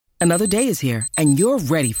Another day is here, and you're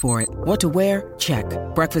ready for it. What to wear? Check.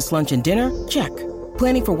 Breakfast, lunch, and dinner? Check.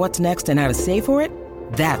 Planning for what's next and how to save for it?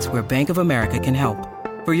 That's where Bank of America can help.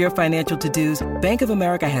 For your financial to-dos, Bank of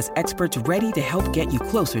America has experts ready to help get you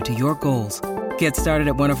closer to your goals. Get started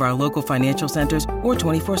at one of our local financial centers or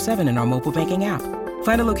 24/7 in our mobile banking app.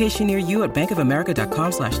 Find a location near you at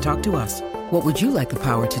bankofamerica.com/talktous. What would you like the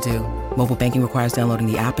power to do? Mobile banking requires downloading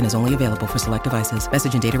the app and is only available for select devices.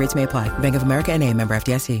 Message and data rates may apply. Bank of America N.A., member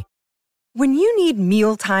FDIC. When you need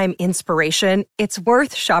mealtime inspiration, it's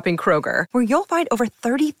worth shopping Kroger, where you'll find over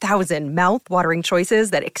 30,000 mouth-watering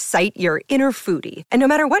choices that excite your inner foodie. And no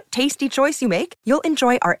matter what tasty choice you make, you'll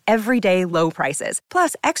enjoy our everyday low prices,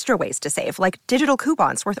 plus extra ways to save, like digital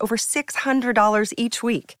coupons worth over $600 each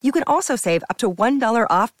week. You can also save up to $1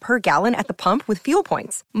 off per gallon at the pump with fuel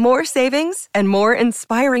points. More savings and more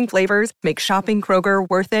inspiring flavors make shopping Kroger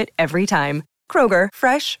worth it every time. Kroger,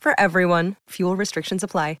 fresh for everyone. Fuel restrictions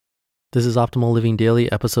apply. This is Optimal Living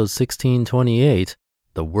Daily, episode 1628,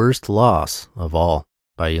 The Worst Loss of All,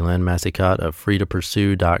 by Helene Massicotte of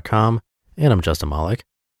freetopursue.com, and I'm Justin Malik.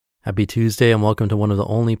 Happy Tuesday, and welcome to one of the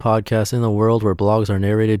only podcasts in the world where blogs are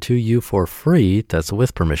narrated to you for free. That's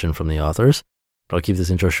with permission from the authors. But I'll keep this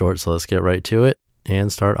intro short, so let's get right to it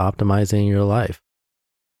and start optimizing your life.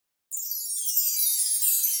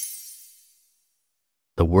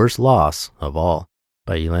 The Worst Loss of All,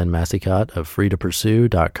 by Helene Massicotte of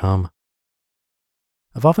freetopursue.com.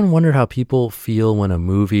 I've often wondered how people feel when a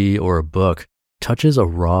movie or a book touches a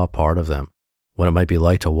raw part of them, what it might be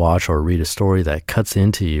like to watch or read a story that cuts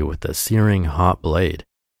into you with a searing hot blade.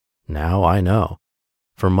 Now I know.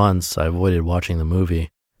 For months, I avoided watching the movie.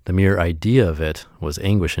 The mere idea of it was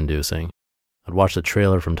anguish-inducing. I'd watch the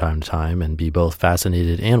trailer from time to time and be both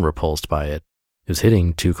fascinated and repulsed by it. It was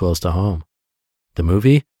hitting too close to home. The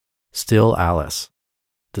movie? Still Alice.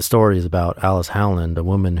 The story is about Alice Howland, a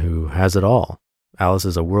woman who has it all. Alice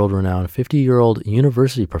is a world-renowned 50-year-old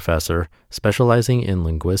university professor specializing in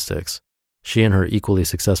linguistics. She and her equally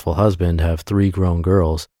successful husband have 3 grown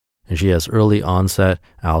girls, and she has early onset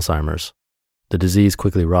Alzheimer's. The disease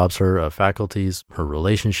quickly robs her of faculties, her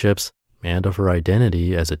relationships, and of her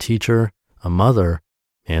identity as a teacher, a mother,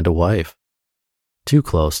 and a wife. Too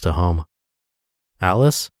close to home.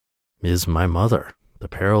 Alice is my mother. The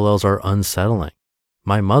parallels are unsettling.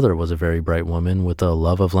 My mother was a very bright woman with a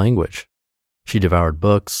love of language. She devoured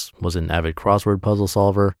books, was an avid crossword puzzle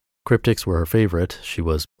solver, cryptics were her favorite, she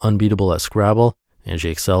was unbeatable at Scrabble, and she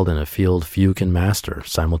excelled in a field few can master,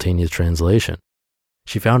 simultaneous translation.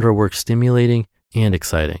 She found her work stimulating and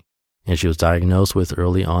exciting, and she was diagnosed with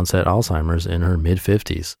early onset Alzheimer's in her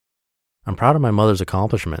mid-50s. I'm proud of my mother's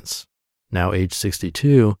accomplishments. Now age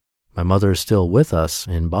 62, my mother is still with us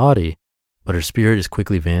in body, but her spirit is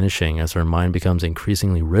quickly vanishing as her mind becomes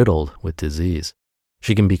increasingly riddled with disease.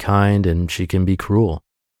 She can be kind and she can be cruel.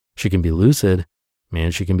 She can be lucid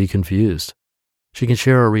and she can be confused. She can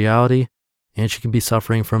share a reality and she can be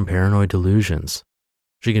suffering from paranoid delusions.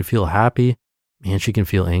 She can feel happy and she can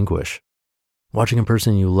feel anguish. Watching a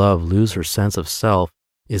person you love lose her sense of self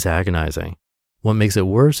is agonizing. What makes it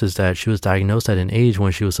worse is that she was diagnosed at an age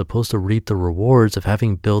when she was supposed to reap the rewards of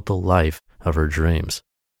having built the life of her dreams.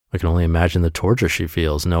 I can only imagine the torture she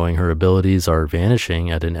feels knowing her abilities are vanishing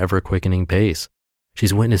at an ever-quickening pace.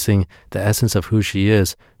 She's witnessing the essence of who she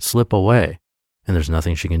is slip away, and there's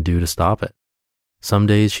nothing she can do to stop it. Some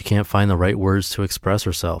days she can't find the right words to express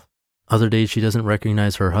herself. Other days she doesn't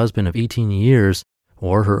recognize her husband of 18 years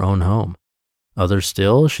or her own home. Others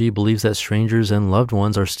still, she believes that strangers and loved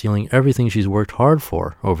ones are stealing everything she's worked hard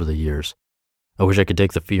for over the years. I wish I could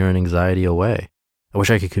take the fear and anxiety away. I wish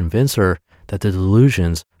I could convince her that the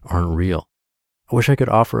delusions aren't real. I wish I could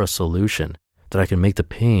offer a solution that I can make the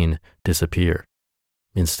pain disappear.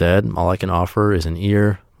 Instead, all I can offer is an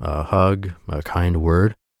ear, a hug, a kind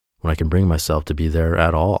word, when I can bring myself to be there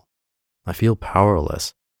at all. I feel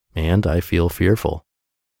powerless, and I feel fearful.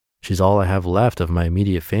 She's all I have left of my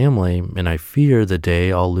immediate family, and I fear the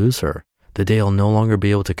day I'll lose her, the day I'll no longer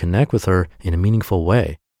be able to connect with her in a meaningful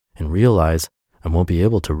way, and realize I won't be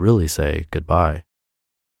able to really say goodbye.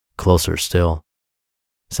 Closer still.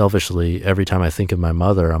 Selfishly, every time I think of my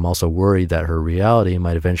mother, I'm also worried that her reality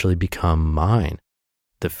might eventually become mine.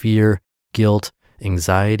 The fear, guilt,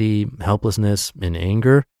 anxiety, helplessness, and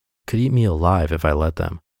anger could eat me alive if I let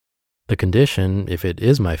them. The condition, if it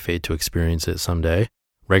is my fate to experience it someday,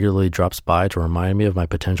 regularly drops by to remind me of my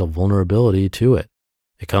potential vulnerability to it.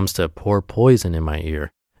 It comes to pour poison in my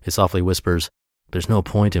ear. It softly whispers, "There's no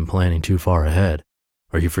point in planning too far ahead.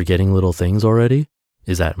 Are you forgetting little things already?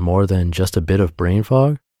 Is that more than just a bit of brain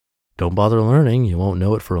fog? Don't bother learning, you won't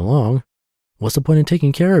know it for long. What's the point in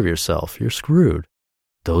taking care of yourself? You're screwed.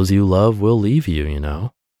 those you love will leave you, you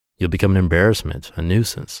know. You'll become an embarrassment, a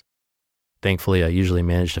nuisance. Thankfully, I usually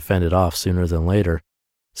manage to fend it off sooner than later.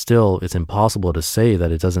 Still, it's impossible to say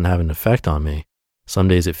that it doesn't have an effect on me. Some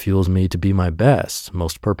days it fuels me to be my best,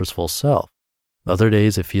 most purposeful self. Other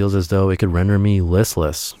days it feels as though it could render me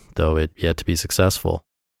listless, though it yet to be successful.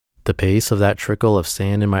 The pace of that trickle of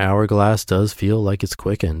sand in my hourglass does feel like it's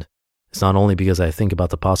quickened. It's not only because I think about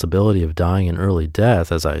the possibility of dying an early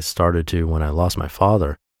death as I started to when I lost my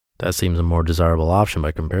father. That seems a more desirable option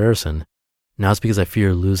by comparison. Now it's because I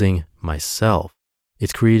fear losing myself.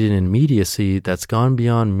 It's created an immediacy that's gone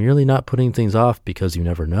beyond merely not putting things off because you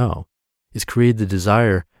never know. It's created the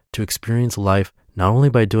desire to experience life not only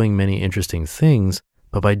by doing many interesting things,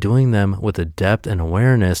 but by doing them with a depth and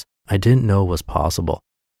awareness I didn't know was possible.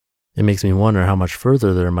 It makes me wonder how much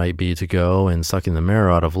further there might be to go in sucking the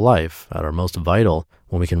marrow out of life, at our most vital,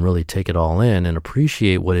 when we can really take it all in and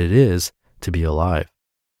appreciate what it is to be alive.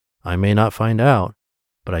 I may not find out,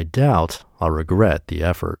 but I doubt I'll regret the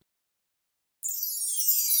effort.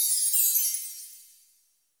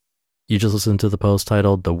 You just listened to the post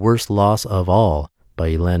titled "The Worst Loss of All" by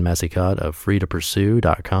Helene Massicotte of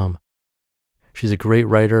freetopursue.com. She's a great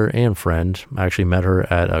writer and friend. I actually met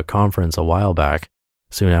her at a conference a while back,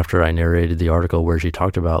 soon after I narrated the article where she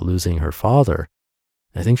talked about losing her father.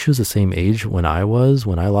 I think she was the same age when I was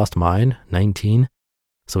when I lost mine, 19.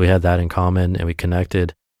 So we had that in common and we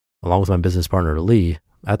connected along with my business partner Lee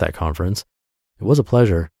at that conference. It was a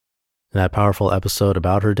pleasure. And that powerful episode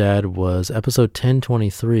about her dad was episode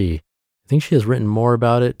 1023. I think she has written more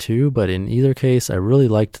about it too, but in either case, I really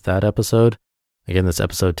liked that episode. Again, that's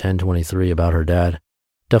episode 1023 about her dad.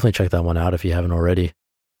 Definitely check that one out if you haven't already.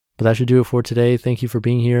 But that should do it for today. Thank you for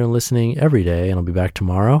being here and listening every day, and I'll be back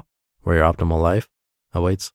tomorrow where your optimal life awaits.